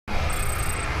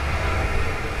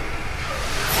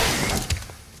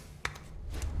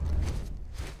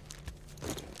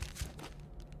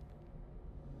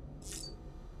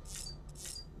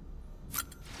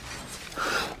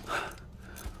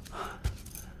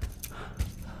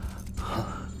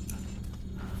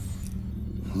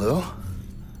Lou?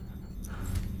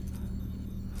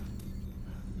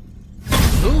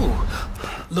 Lou?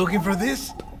 Looking for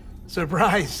this?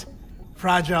 Surprise.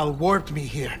 Fragile warped me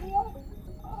here.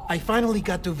 I finally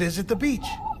got to visit the beach.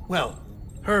 Well,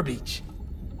 her beach.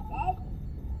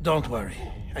 Don't worry.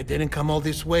 I didn't come all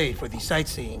this way for the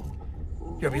sightseeing.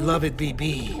 Your beloved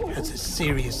BB has a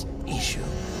serious issue.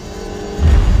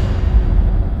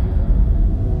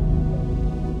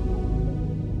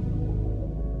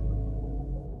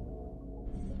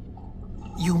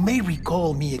 You may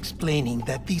recall me explaining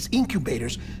that these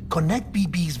incubators connect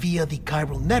BBs via the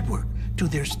chiral network to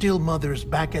their still mothers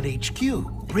back at HQ.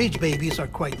 Bridge babies are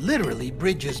quite literally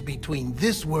bridges between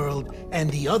this world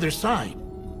and the other side.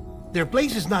 Their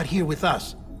place is not here with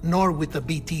us, nor with the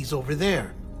BTs over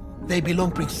there. They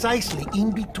belong precisely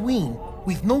in between,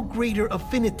 with no greater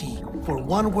affinity for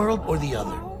one world or the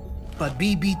other. But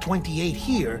bb28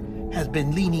 here has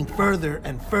been leaning further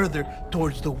and further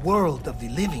towards the world of the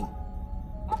living.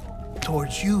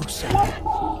 Towards you, Sam.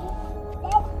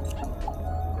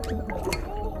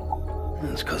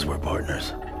 It's because we're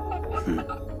partners.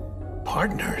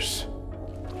 Partners?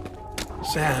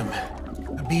 Sam,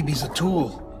 a BB's a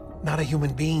tool, not a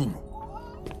human being.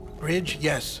 Bridge,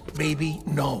 yes. Baby,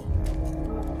 no.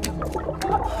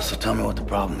 So tell me what the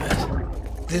problem is.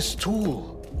 This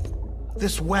tool,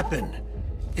 this weapon,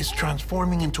 is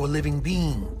transforming into a living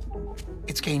being.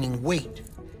 It's gaining weight.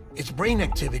 Its brain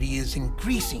activity is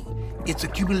increasing. It's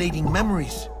accumulating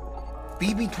memories.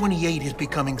 BB28 is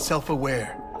becoming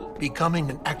self-aware, becoming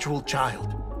an actual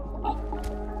child.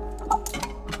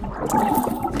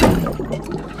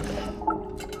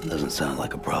 Doesn't sound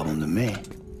like a problem to me.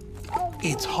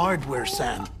 It's hardware,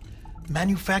 Sam.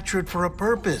 Manufactured for a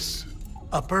purpose.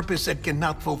 A purpose it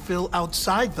cannot fulfill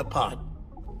outside the pod.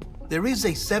 There is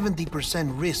a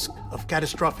 70% risk of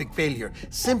catastrophic failure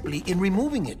simply in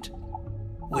removing it.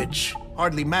 Which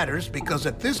hardly matters because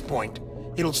at this point,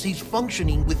 it'll cease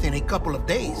functioning within a couple of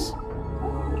days.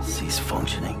 Cease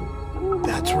functioning?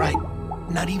 That's right.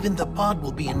 Not even the pod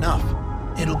will be enough.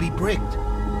 It'll be bricked.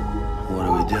 What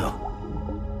do we do?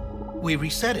 We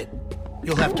reset it.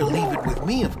 You'll have to leave it with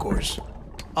me, of course.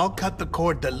 I'll cut the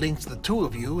cord that links the two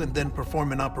of you and then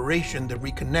perform an operation that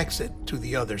reconnects it to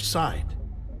the other side.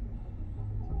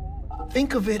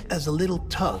 Think of it as a little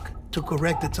tug to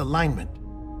correct its alignment,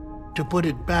 to put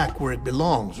it back where it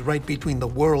belongs, right between the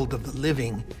world of the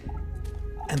living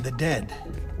and the dead.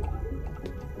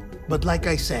 But like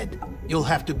I said, you'll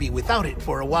have to be without it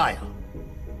for a while.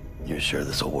 You're sure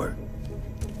this'll work?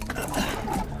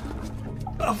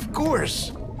 Of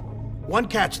course. One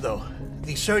catch, though.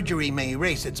 The surgery may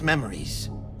erase its memories.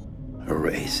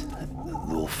 Erase?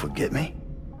 Will forget me?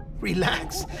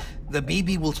 Relax. The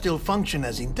BB will still function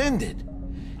as intended.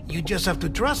 You just have to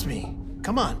trust me.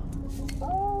 Come on.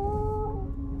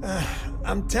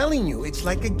 I'm telling you, it's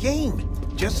like a game.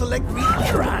 Just select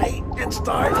retry and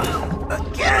start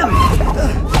again.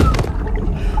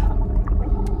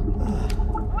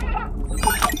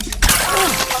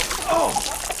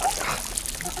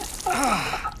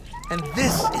 And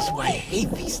this is why I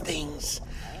hate these things.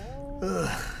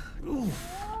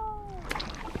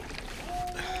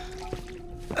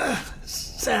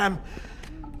 Sam,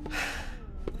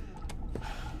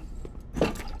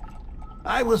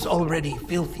 I was already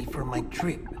filthy from my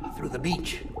trip through the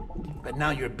beach, but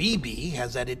now your BB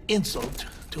has added insult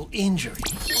to injury.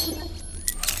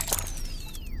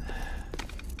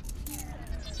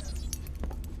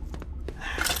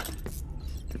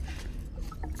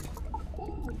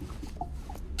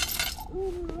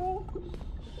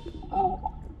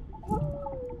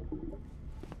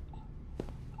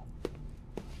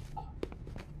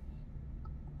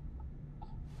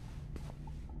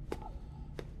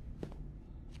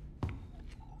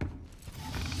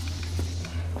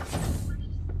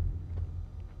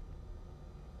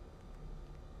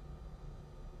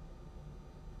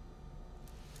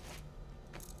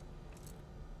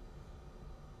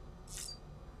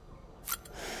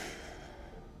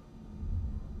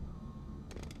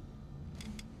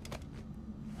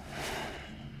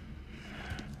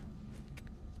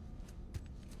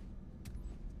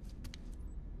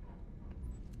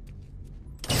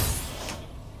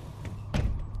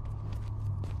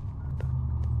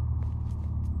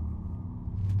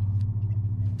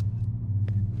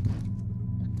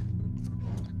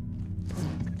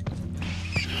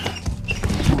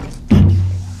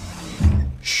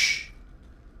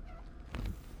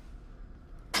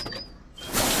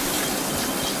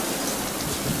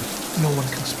 No one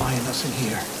can spy on us in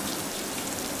here.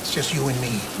 It's just you and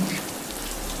me.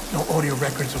 No audio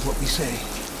records of what we say.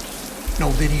 No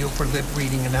video for lip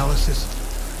reading analysis.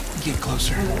 Get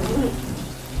closer.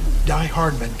 Die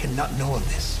Hardman cannot know of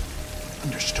this.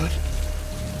 Understood?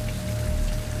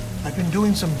 I've been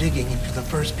doing some digging into the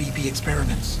first BB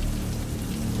experiments.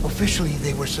 Officially,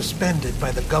 they were suspended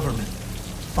by the government,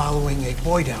 following a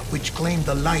void-out which claimed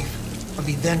the life of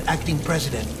the then-acting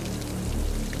president.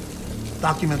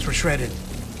 Documents were shredded.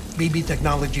 BB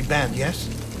technology banned, yes?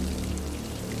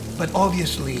 But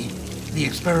obviously, the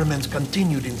experiments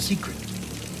continued in secret,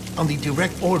 on the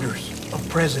direct orders of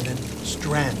President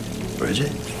Strand.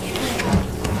 Bridget?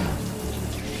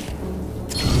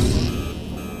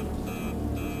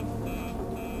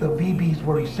 The BBs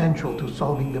were essential to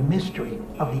solving the mystery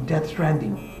of the Death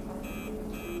Stranding.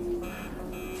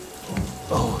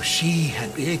 Oh, she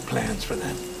had big plans for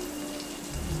them.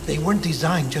 They weren't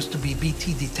designed just to be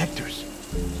BT detectors.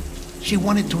 She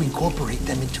wanted to incorporate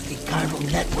them into the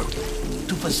chiral network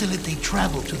to facilitate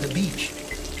travel to the beach.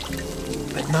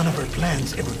 But none of her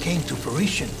plans ever came to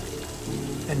fruition.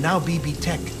 And now BB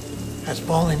Tech has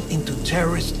fallen into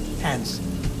terrorist hands.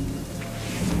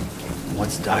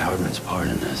 What's Die Hardman's part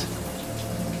in this?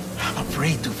 I'm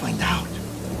afraid to find out.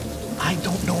 I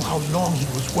don't know how long he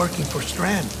was working for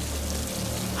Strand.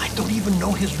 I don't even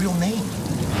know his real name,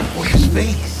 or his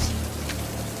face.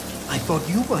 I thought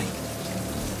you might,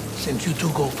 since you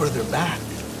two go further back.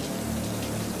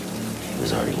 He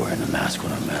was already wearing a mask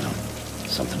when I met him.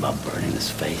 Something about burning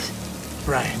his face.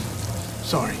 Right.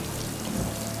 Sorry.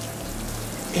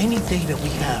 Any data we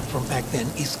have from back then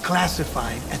is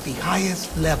classified at the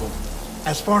highest level.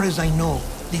 As far as I know,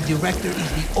 the director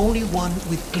is the only one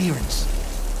with clearance.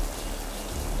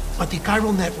 But the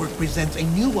chiral network presents a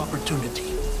new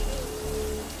opportunity.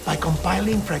 By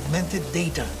compiling fragmented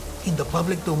data in the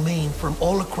public domain from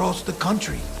all across the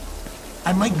country,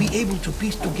 I might be able to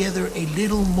piece together a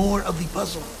little more of the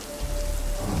puzzle.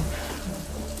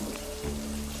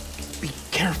 Be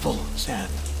careful, Sam.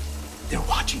 They're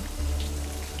watching.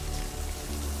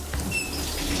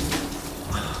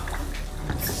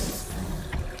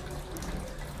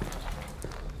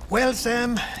 Well,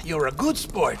 Sam, you're a good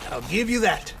sport. I'll give you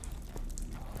that.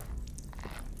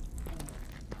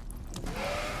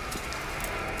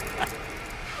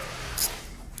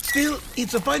 Still,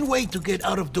 it's a fine way to get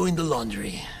out of doing the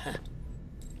laundry.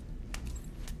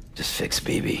 Just fix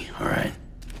BB, all right?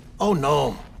 Oh,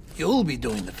 no. You'll be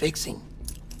doing the fixing.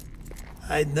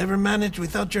 I'd never manage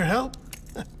without your help.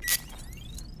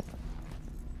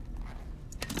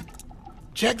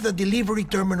 Check the delivery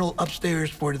terminal upstairs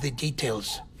for the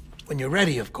details. When you're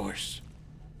ready, of course.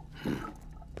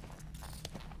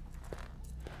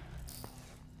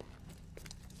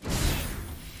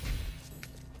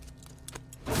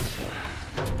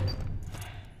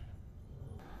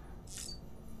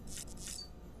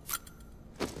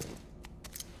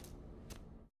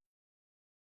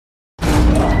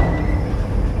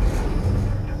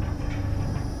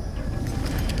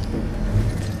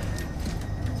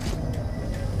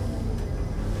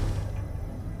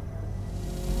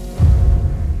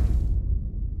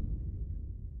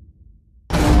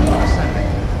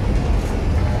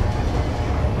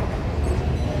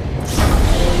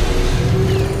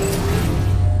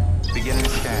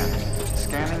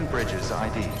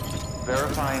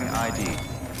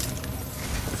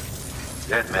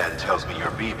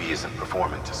 Isn't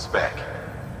performing to spec.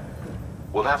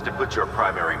 We'll have to put your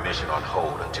primary mission on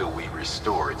hold until we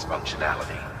restore its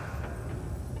functionality.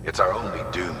 It's our only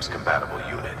Dooms-compatible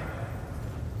unit.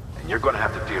 And you're gonna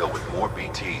have to deal with more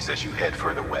BTs as you head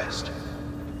further west.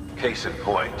 Case in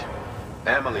point,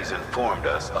 Amelie's informed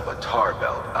us of a tar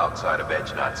belt outside of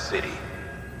Edge Knot City.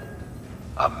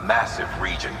 A massive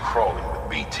region crawling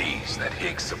with BTs that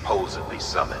Higgs supposedly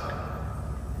summoned.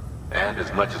 And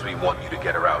as much as we want you to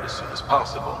get her out as soon as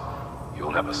possible,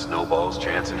 you'll have a snowball's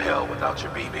chance in hell without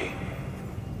your BB.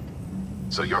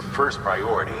 So your first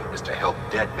priority is to help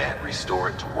Deadman restore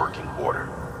it to working order.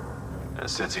 And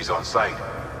since he's on site,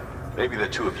 maybe the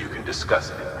two of you can discuss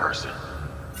it in person.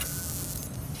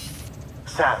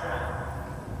 Sam,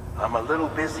 I'm a little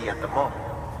busy at the moment,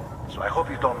 so I hope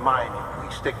you don't mind if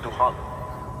we stick to Hollow.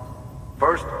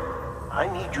 First, I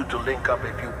need you to link up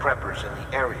a few preppers in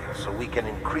the area so we can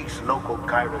increase local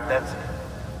chiral density.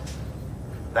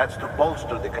 That's to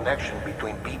bolster the connection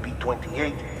between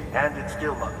pp22 and its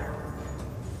stillmother.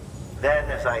 Then,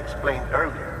 as I explained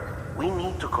earlier, we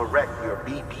need to correct your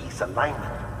BB's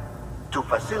alignment. To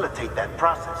facilitate that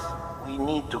process, we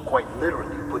need to quite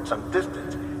literally put some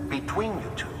distance between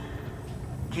you two.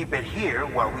 Keep it here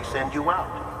while we send you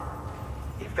out.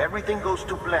 If everything goes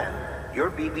to plan, your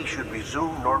BB should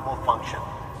resume normal function.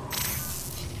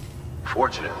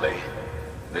 Fortunately,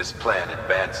 this plan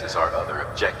advances our other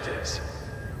objectives.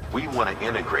 We want to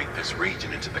integrate this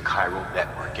region into the chiral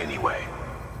network anyway.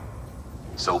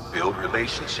 So build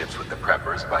relationships with the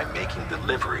preppers by making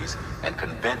deliveries and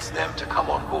convince them to come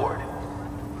on board.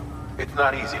 It's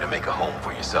not easy to make a home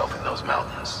for yourself in those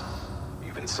mountains.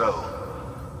 Even so,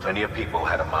 plenty of people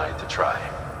had a mind to try.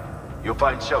 You'll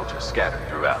find shelters scattered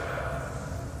throughout.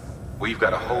 We've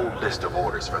got a whole list of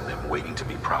orders from them waiting to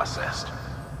be processed.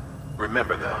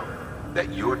 Remember, though,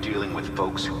 that you're dealing with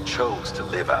folks who chose to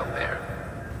live out there.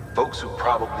 Folks who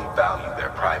probably value their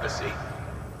privacy.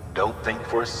 Don't think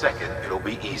for a second it'll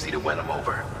be easy to win them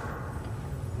over.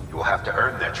 You will have to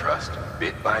earn their trust,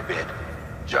 bit by bit,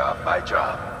 job by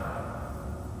job.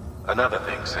 Another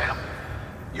thing, Sam.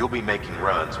 You'll be making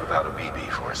runs without a BB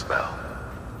for a spell.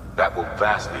 That will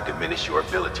vastly diminish your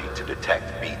ability to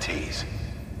detect BTs.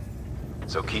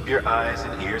 So keep your eyes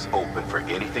and ears open for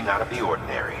anything out of the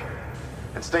ordinary.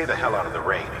 And stay the hell out of the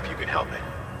rain if you can help it.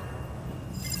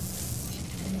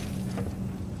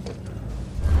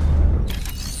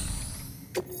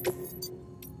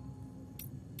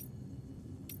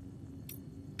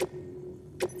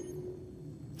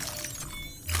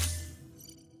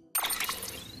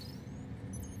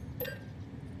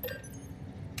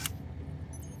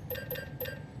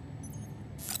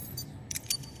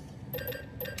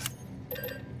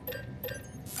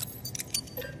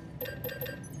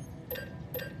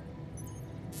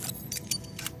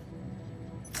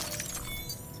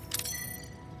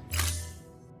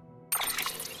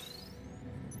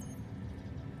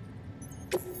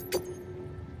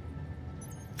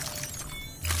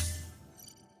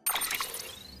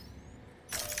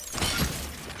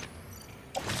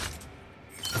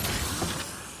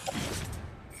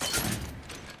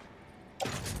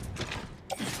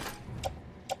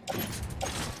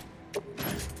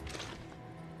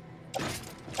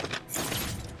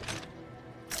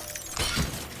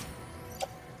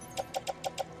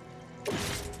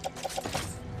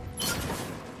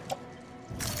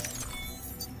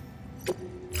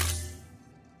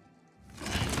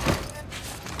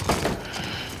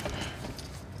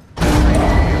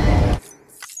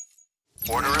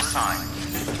 Order assigned.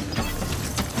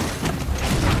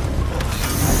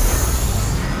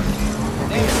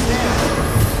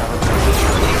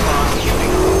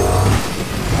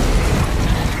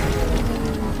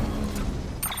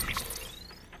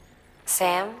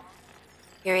 Sam?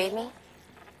 You read me?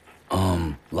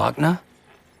 Lochna?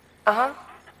 Uh-huh.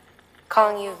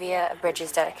 Calling you via a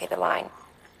Bridges dedicated line.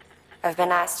 I've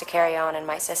been asked to carry on in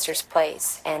my sister's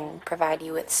place and provide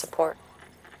you with support.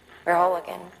 We're whole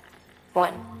again.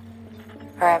 One.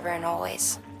 Forever and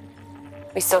always.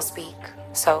 We still speak,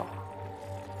 so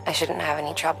I shouldn't have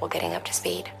any trouble getting up to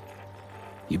speed.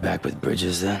 You back with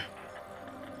Bridges then?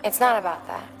 It's not about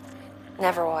that.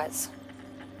 Never was.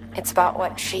 It's about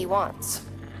what she wants.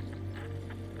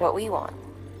 What we want.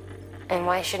 And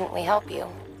why shouldn't we help you?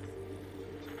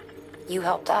 You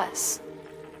helped us.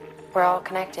 We're all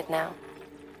connected now.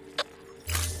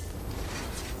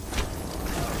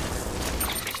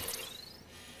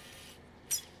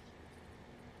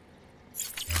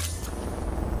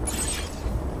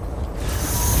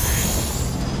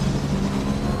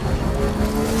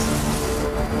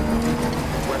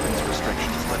 Weapons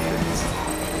restrictions lifted.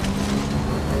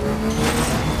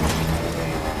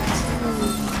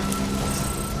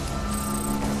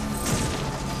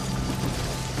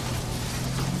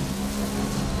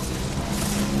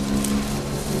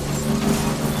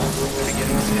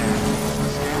 Beginning scan.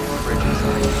 Scan Bridges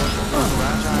ID.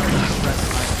 Fragile Express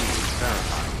ID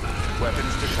verified.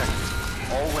 Weapons detected.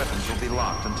 All weapons will be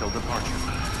locked until departure.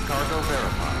 Cargo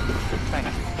verified. Thank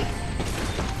you.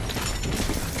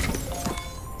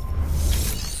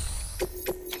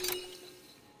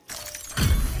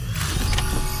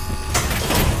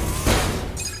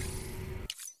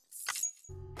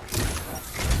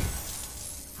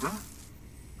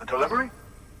 A delivery?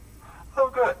 Oh,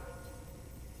 good.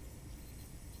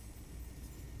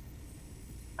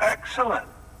 Excellent.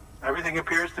 Everything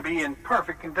appears to be in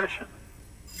perfect condition.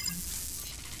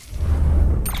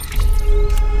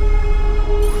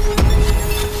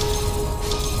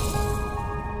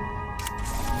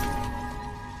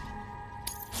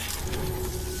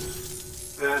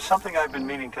 There's something I've been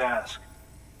meaning to ask.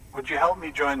 Would you help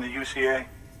me join the UCA?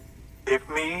 If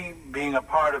me being a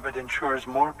part of it ensures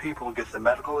more people get the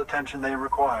medical attention they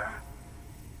require,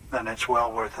 then it's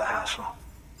well worth the hassle.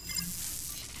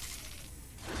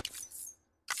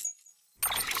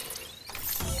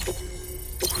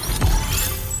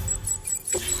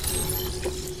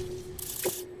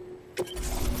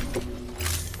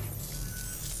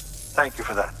 Thank you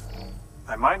for that.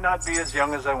 I might not be as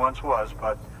young as I once was,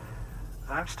 but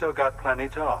I've still got plenty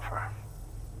to offer.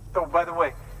 Oh, by the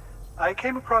way, I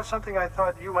came across something I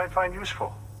thought you might find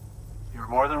useful. You're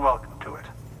more than welcome to it.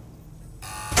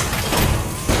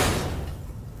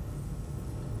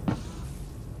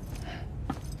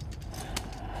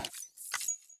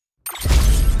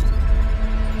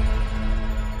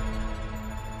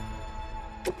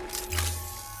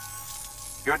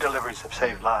 Your deliveries have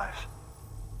saved lives.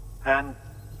 And,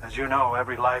 as you know,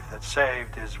 every life that's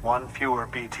saved is one fewer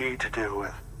BT to deal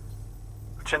with.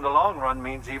 Which in the long run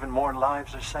means even more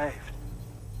lives are saved.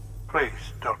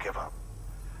 Please, don't give up.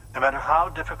 No matter how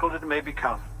difficult it may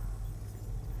become,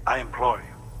 I implore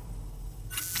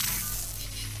you.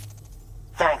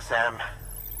 Thanks, Sam.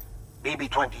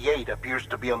 BB-28 appears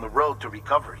to be on the road to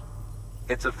recovery.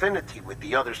 Its affinity with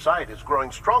the other side is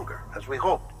growing stronger, as we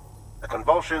hoped. The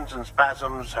convulsions and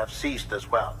spasms have ceased as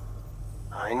well.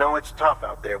 I know it's tough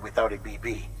out there without a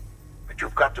BB, but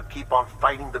you've got to keep on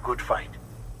fighting the good fight.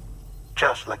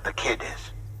 Just like the kid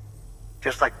is.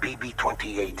 Just like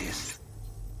BB-28 is.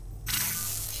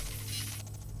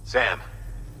 Sam,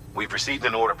 we've received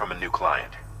an order from a new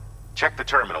client. Check the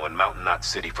terminal in Mountain Knot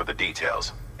City for the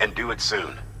details, and do it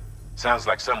soon. Sounds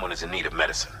like someone is in need of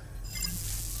medicine.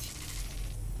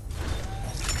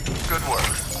 Good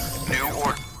work. New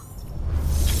order.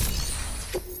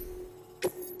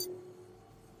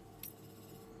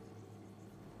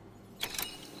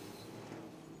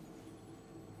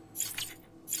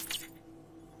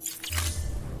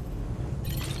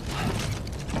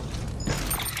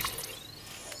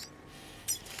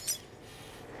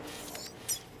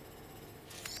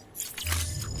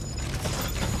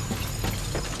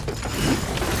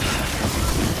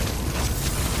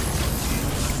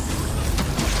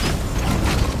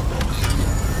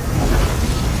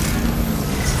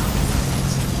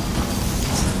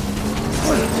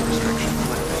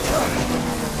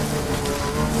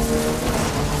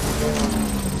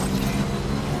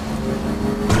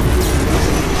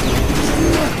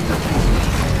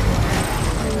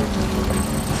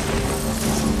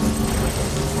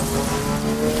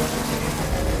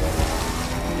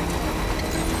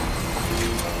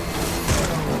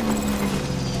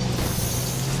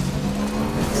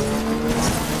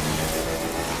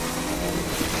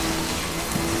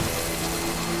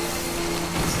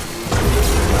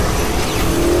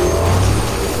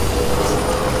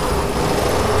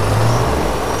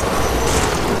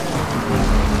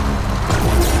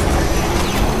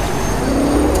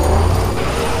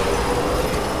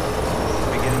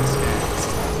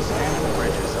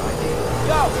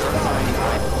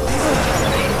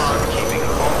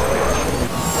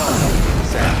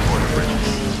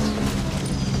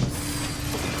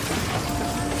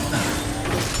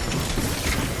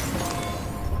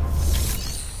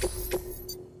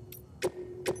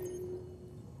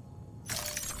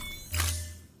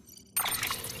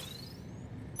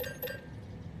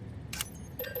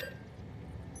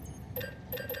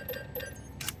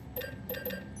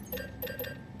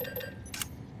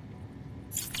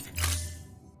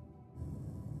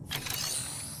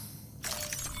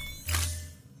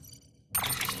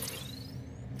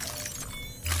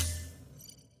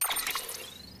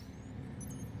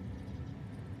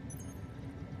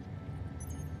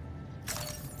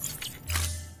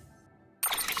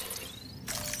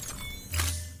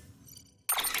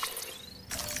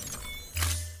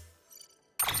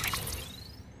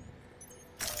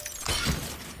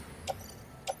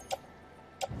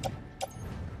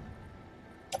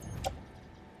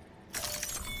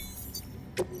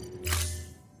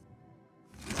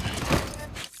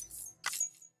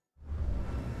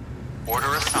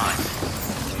 Order assigned.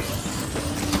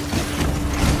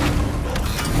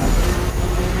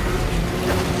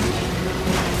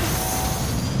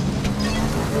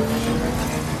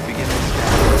 Beginning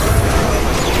status.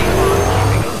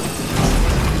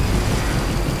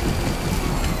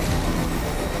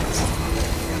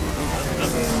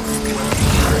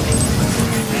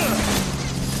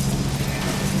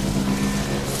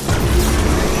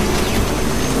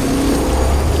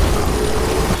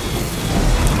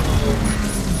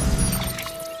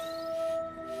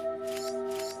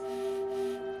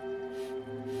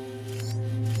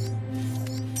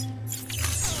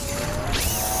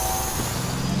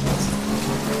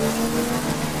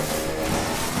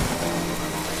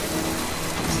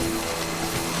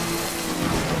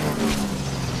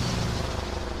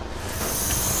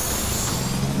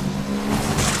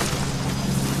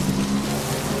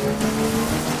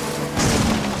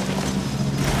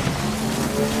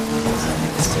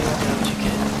 Keep on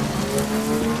keeping up.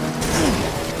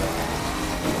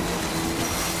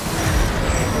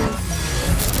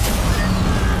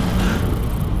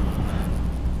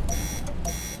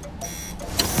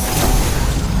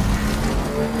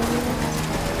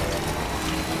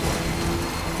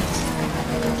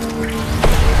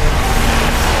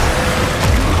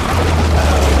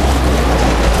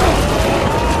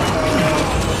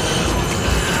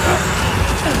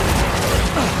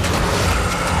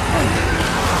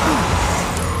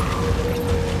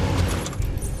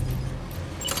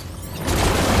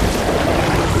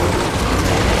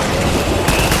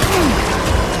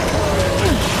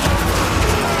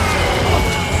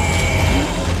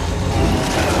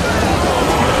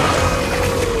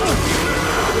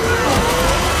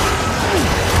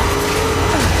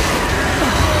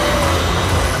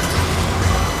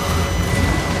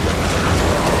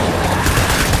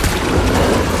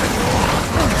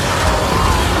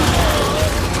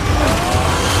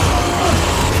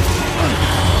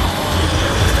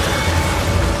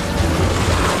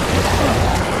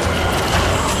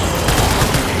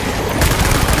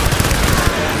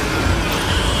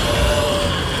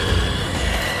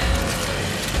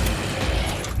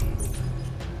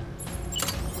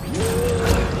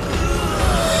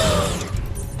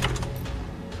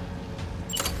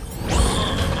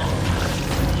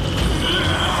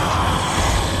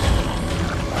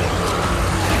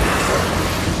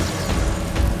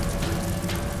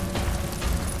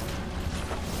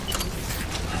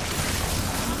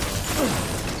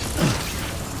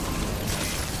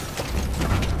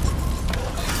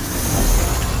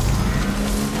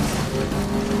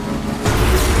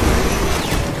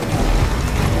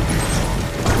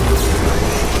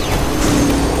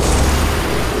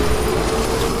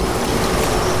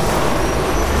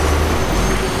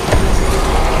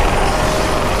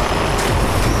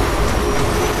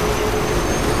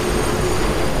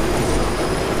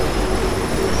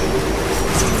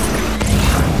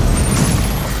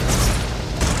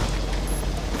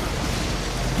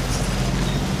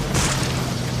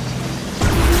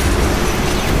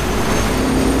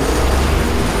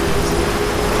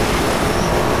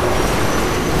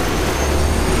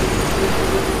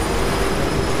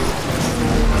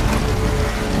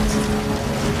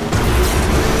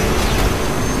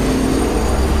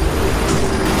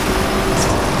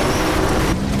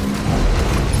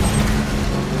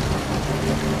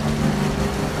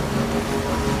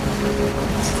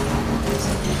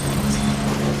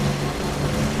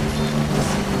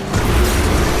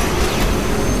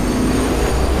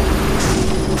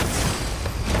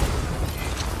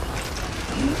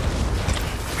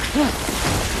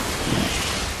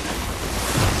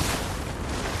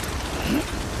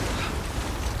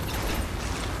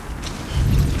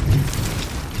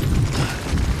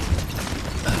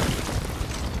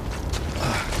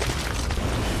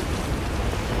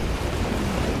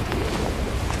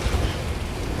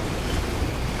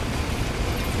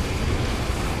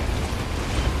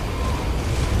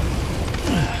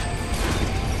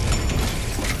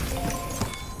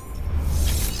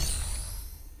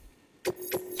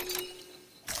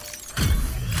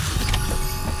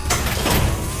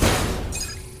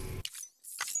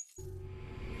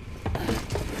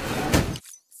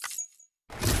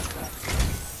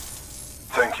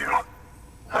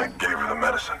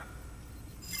 medicine.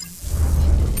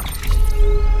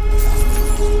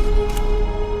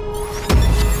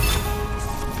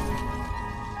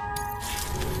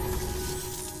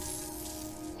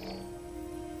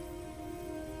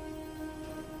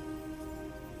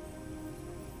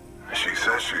 She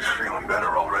says she's feeling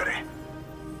better already.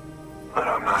 But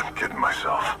I'm not kidding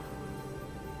myself.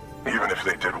 Even if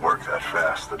they did work that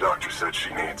fast, the doctor said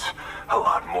she needs a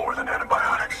lot more than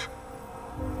antibiotics.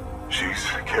 She's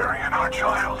carrying our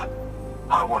child.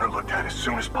 I want her looked at as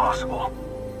soon as possible.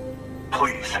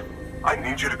 Please, I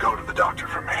need you to go to the doctor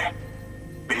for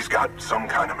me. He's got some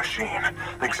kind of machine.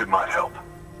 Thinks it might help.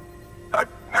 I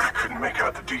couldn't make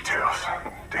out the details.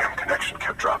 Damn connection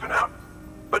kept dropping out.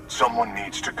 But someone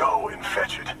needs to go and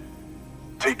fetch it.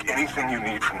 Take anything you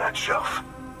need from that shelf.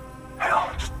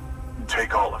 Hell, just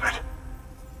take all of it.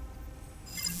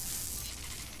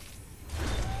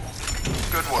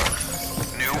 Good work.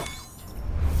 New.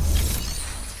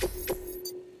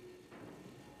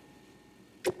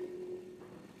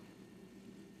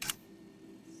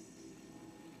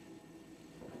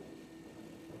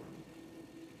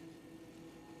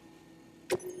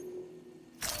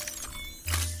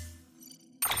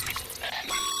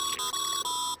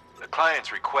 The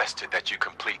clients requested that you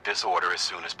complete this order as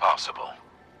soon as possible.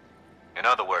 In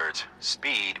other words,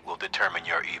 speed will determine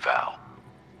your eval.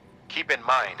 Keep in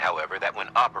mind, however, that when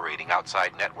operating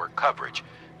outside network coverage,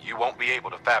 you won't be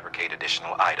able to fabricate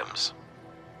additional items.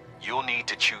 You'll need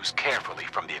to choose carefully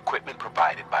from the equipment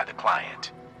provided by the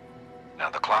client. Now,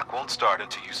 the clock won't start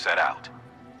until you set out.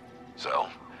 So,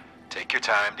 take your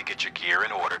time to get your gear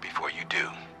in order before you do.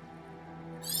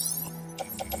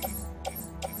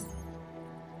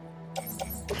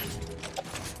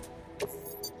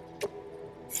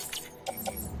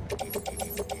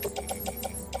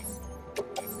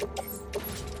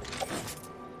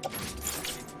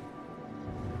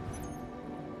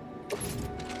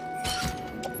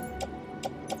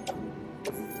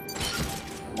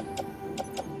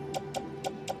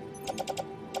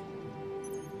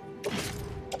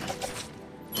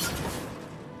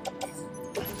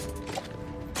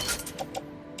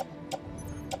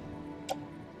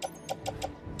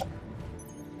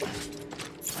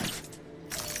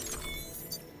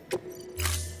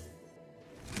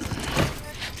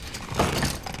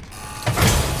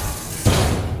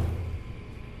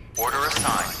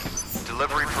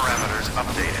 Delivery parameters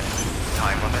updated.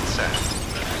 Time limit set.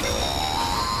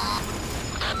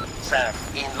 Sam,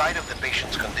 in light of the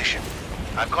patient's condition,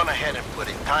 I've gone ahead and put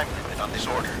a time limit on this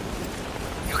order.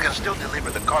 You can still deliver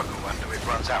the cargo after it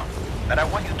runs out, but I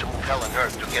want you to move hell and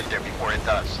earth to get there before it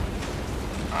does.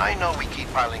 I know we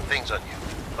keep piling things on you,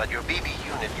 but your BB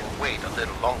unit can wait a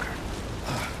little longer.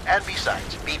 And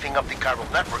besides, beefing up the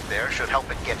chiral network there should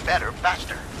help it get better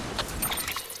faster.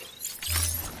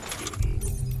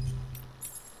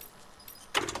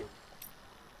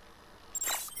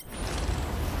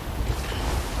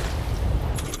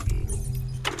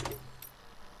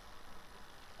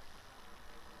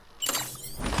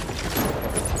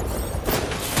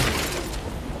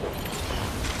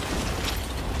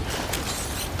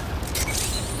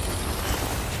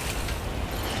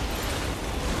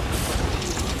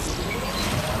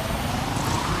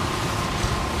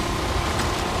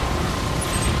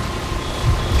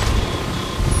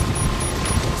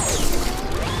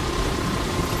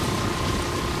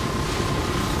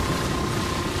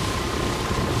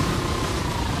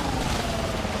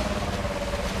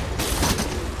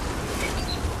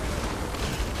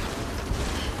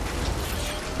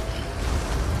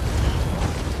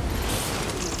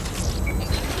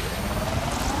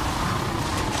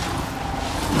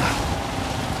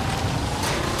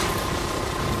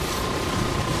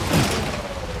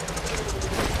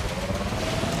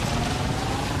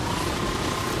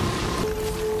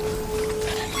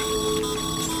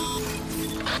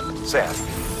 Sam,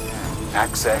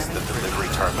 access the delivery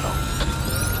terminal.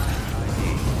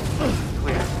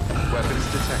 Clear. Weapons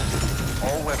detected.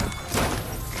 All weapons.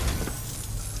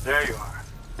 There you are.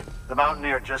 The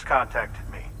Mountaineer just contacted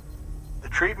me. The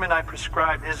treatment I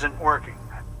prescribed isn't working.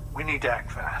 We need to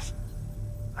act fast.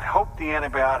 I hoped the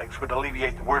antibiotics would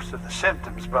alleviate the worst of the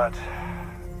symptoms, but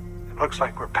it looks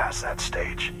like we're past that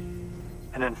stage.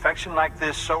 An infection like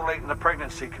this so late in the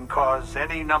pregnancy can cause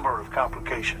any number of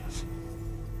complications.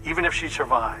 Even if she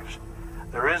survives,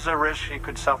 there is a risk she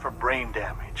could suffer brain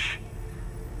damage,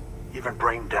 even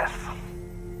brain death.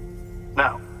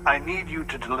 Now, I need you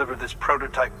to deliver this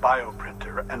prototype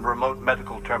bioprinter and remote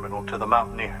medical terminal to the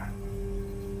Mountaineer.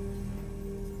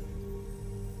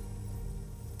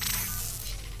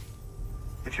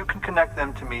 If you can connect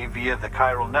them to me via the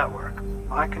chiral network,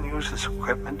 I can use this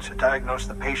equipment to diagnose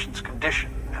the patient's condition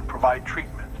and provide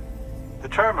treatment. The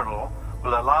terminal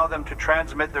will allow them to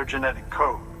transmit their genetic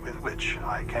code, with which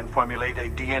I can formulate a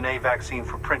DNA vaccine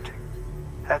for printing.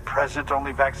 At present,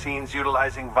 only vaccines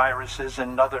utilizing viruses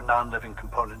and other non-living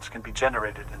components can be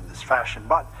generated in this fashion,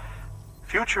 but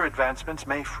future advancements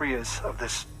may free us of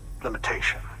this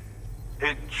limitation.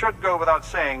 It should go without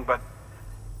saying, but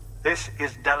this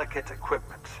is delicate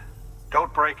equipment.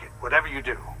 Don't break it, whatever you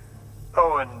do.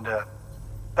 Oh, and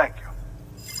thank you.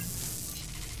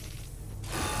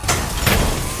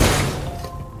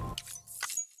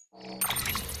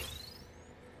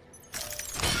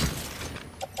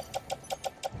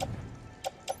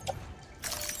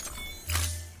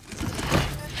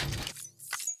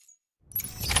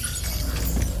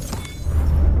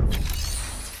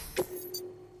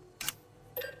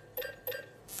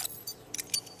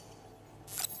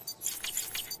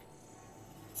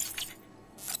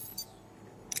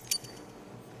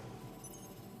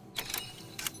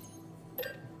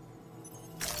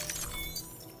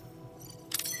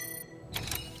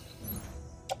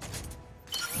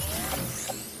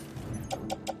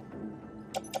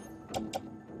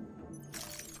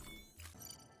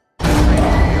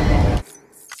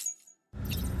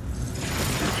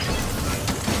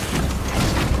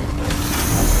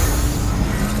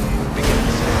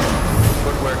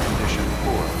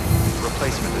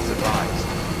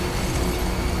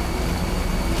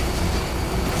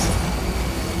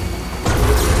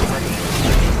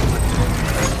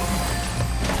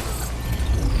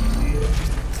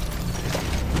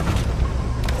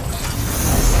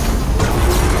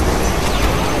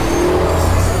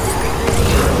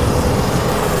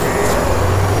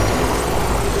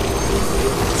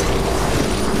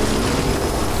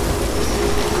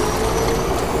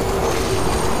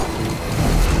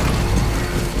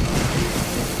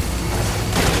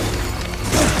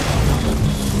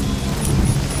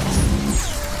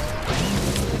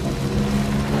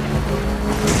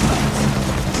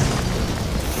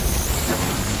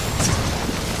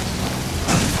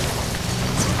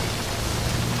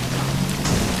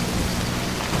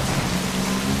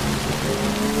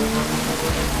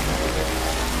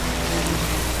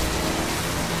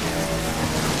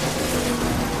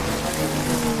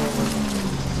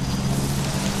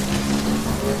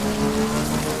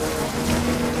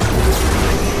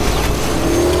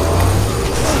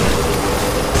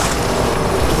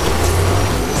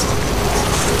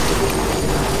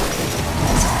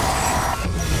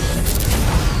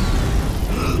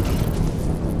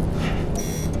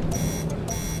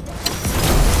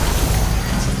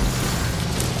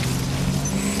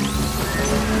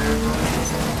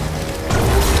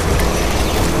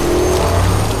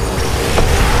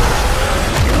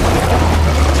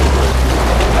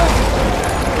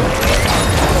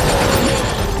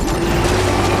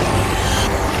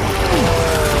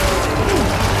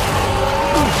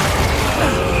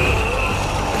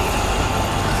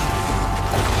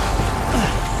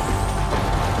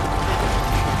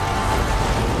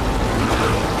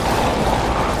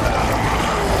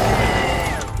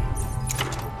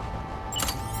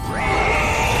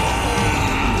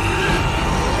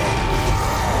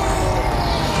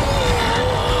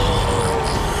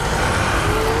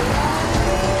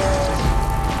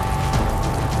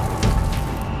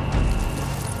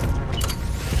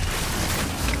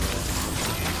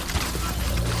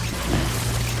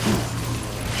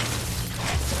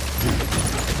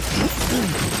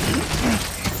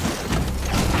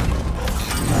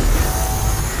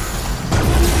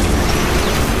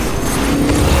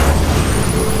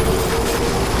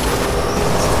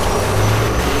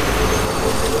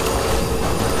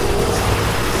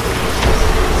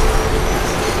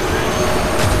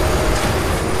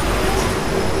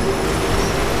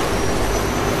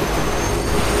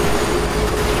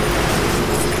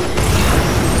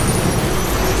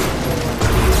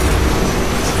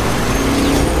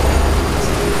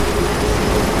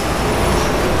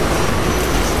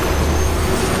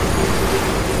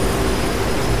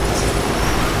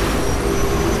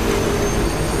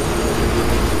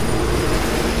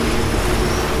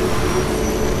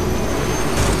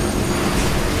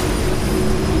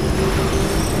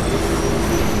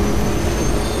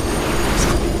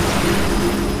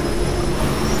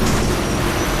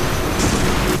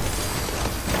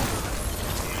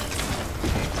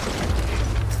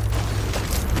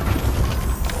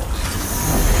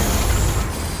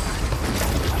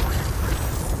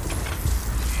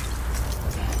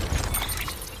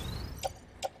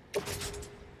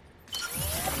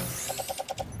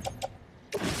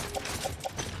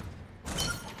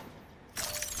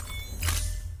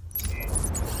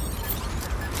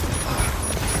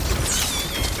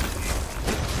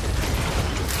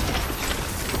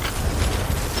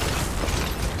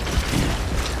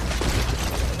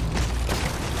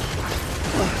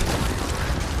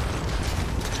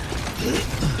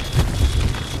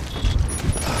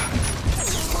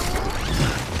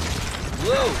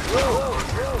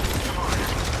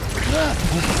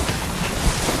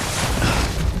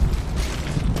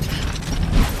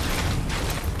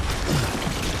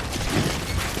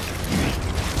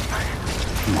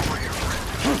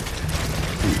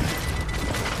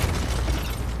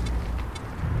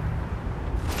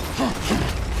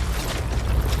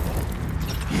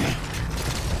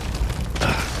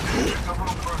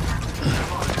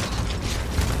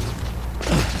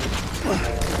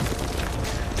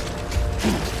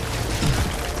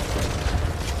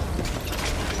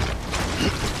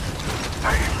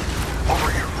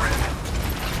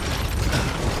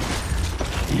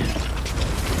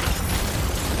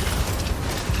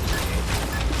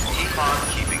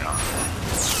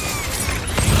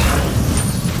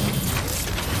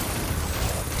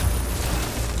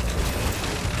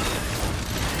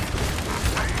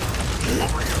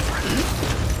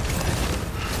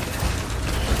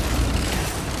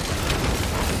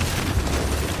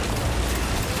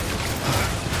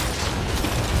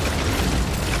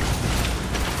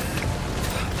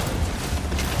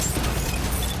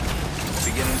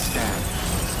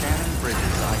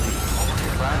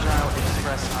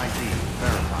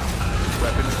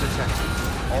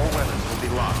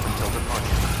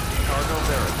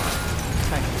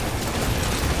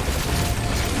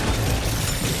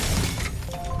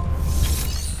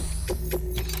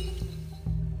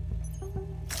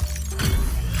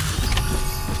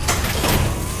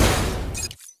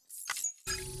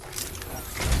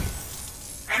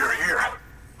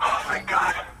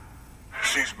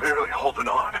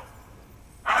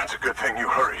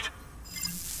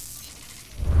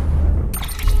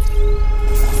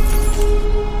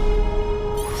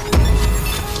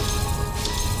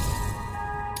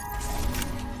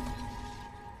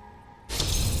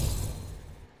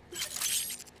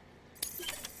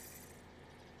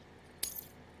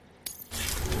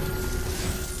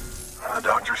 The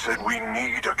doctor said we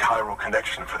need a chiral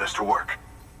connection for this to work.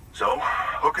 So,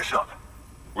 hook us up.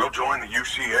 We'll join the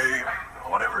UCA,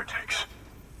 whatever it takes.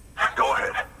 Go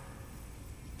ahead.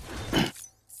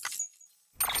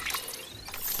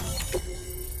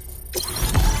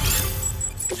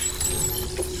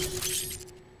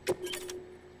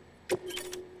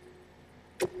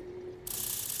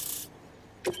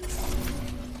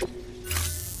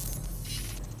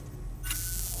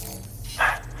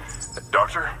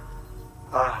 Doctor?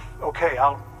 Okay,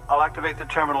 I'll activate the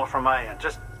terminal from my end.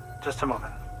 Just a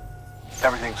moment.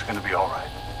 Everything's gonna be all right.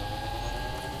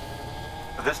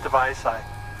 With this device,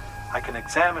 I can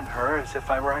examine her as if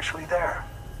I were actually there.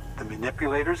 The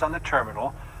manipulators on the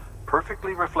terminal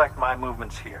perfectly reflect my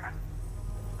movements here.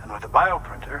 And with the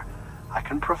bioprinter, I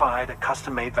can provide a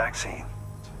custom-made vaccine.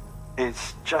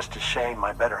 It's just a shame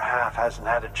my better half hasn't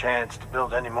had a chance to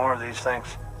build any more of these things.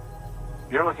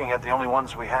 You're looking at the only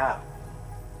ones we have.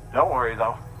 Don't worry,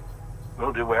 though.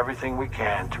 We'll do everything we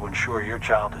can to ensure your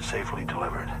child is safely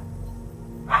delivered.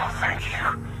 Oh, thank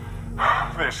you.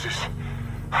 This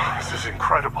is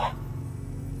incredible.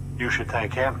 You should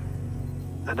thank him.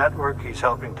 The network he's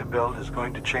helping to build is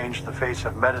going to change the face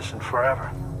of medicine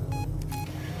forever.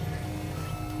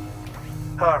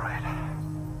 All right.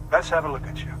 Let's have a look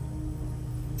at you.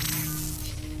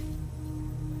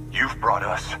 You've brought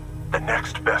us the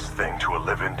next best thing to a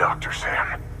live-in Dr.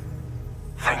 Sam.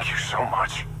 Thank you so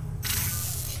much.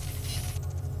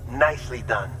 Nicely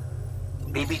done.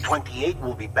 bb28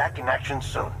 will be back in action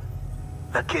soon.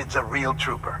 The kid's a real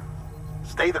trooper.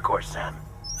 Stay the course, Sam.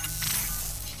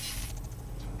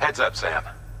 Heads up, Sam.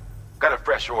 Got a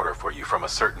fresh order for you from a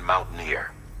certain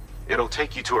mountaineer. It'll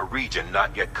take you to a region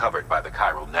not yet covered by the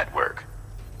chiral network.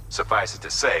 Suffice it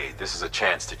to say, this is a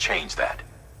chance to change that.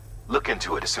 Look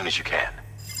into it as soon as you can.